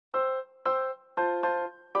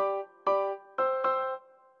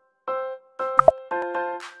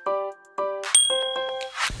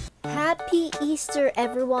Happy Easter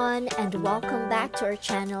everyone, and welcome back to our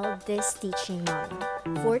channel, This Teaching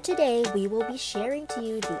Mommy. For today, we will be sharing to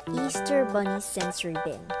you the Easter Bunny sensory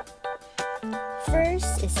bin.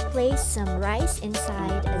 First is place some rice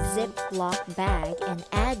inside a Ziploc bag and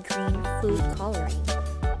add green food coloring.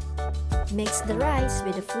 Mix the rice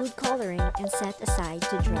with the food coloring and set aside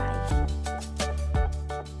to dry.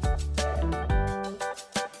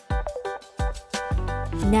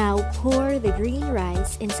 Now pour the green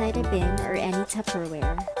rice inside a bin or any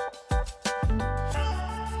Tupperware.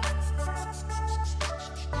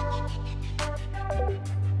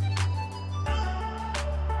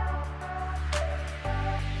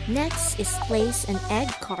 Next is place an egg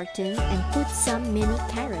carton and put some mini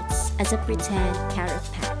carrots as a pretend carrot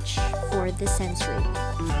patch for the sensory.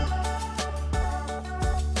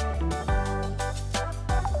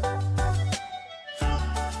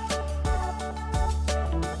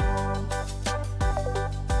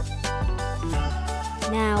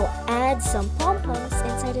 Now add some pom-poms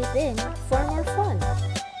inside a bin for more fun.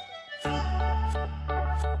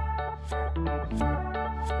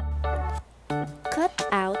 Cut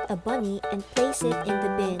out a bunny and place it in the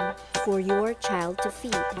bin for your child to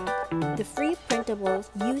feed. The free printable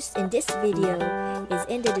used in this video is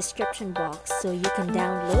in the description box, so you can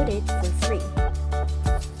download it for free.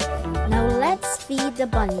 Now let's feed the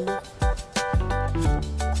bunny.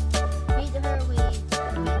 Feed her with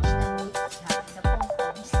vegetables, the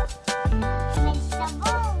pom-poms.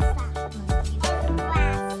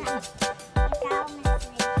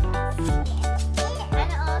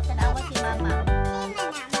 Tanawa si Mama.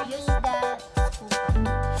 Use the spoon.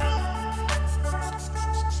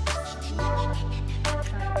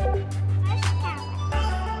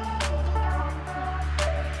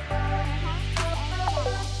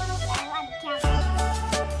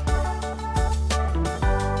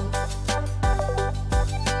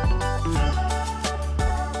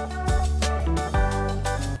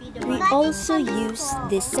 We also use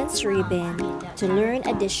this sensory bin to learn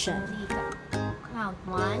addition. Count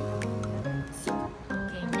 1.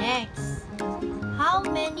 Okay, next. How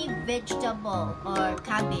many vegetable or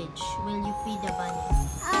cabbage will you feed the bunny?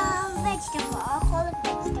 Vegetable. I'll call it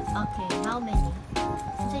vegetable. Okay, how many?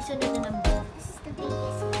 Sa sunod na number. This is the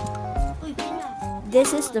biggest. Uy, pila.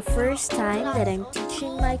 This is the first time that I'm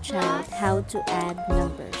teaching my child how to add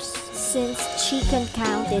numbers, since she can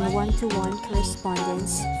count in one-to-one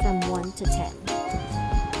correspondence from 1 to 10.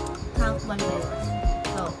 Count one by one.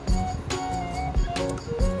 Go.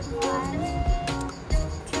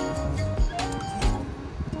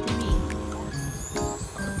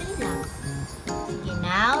 3 lang. Sige,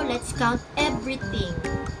 now let's count everything.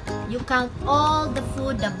 You count all the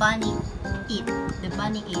food the bunny eat. The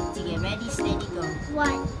bunny ate. Sige, ready, steady, go.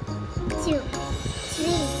 1, 2, 3,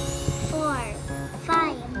 4,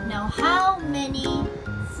 5. Now, how many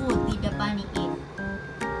food did the bunny eat?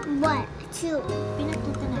 1, 2,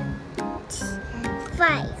 Pinagtutanan.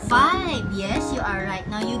 5. 5. Yes, you are right.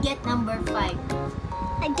 Now, you get number 5.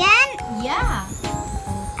 Again? Yeah.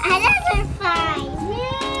 Another 5.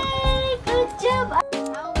 Yay! Good job!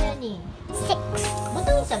 How many? 6. Ba't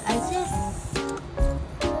ang isang answer?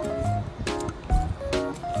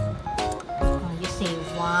 Oh, you say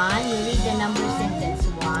 1. You read the number sentence.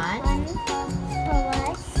 1. 1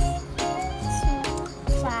 plus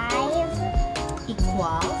 2, 5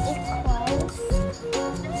 Equals equals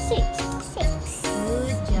 6. 6.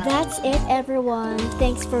 Good job. That's it everyone.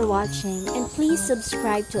 Thanks for watching and please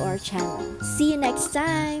subscribe to our channel. See you next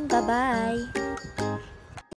time. Bye-bye.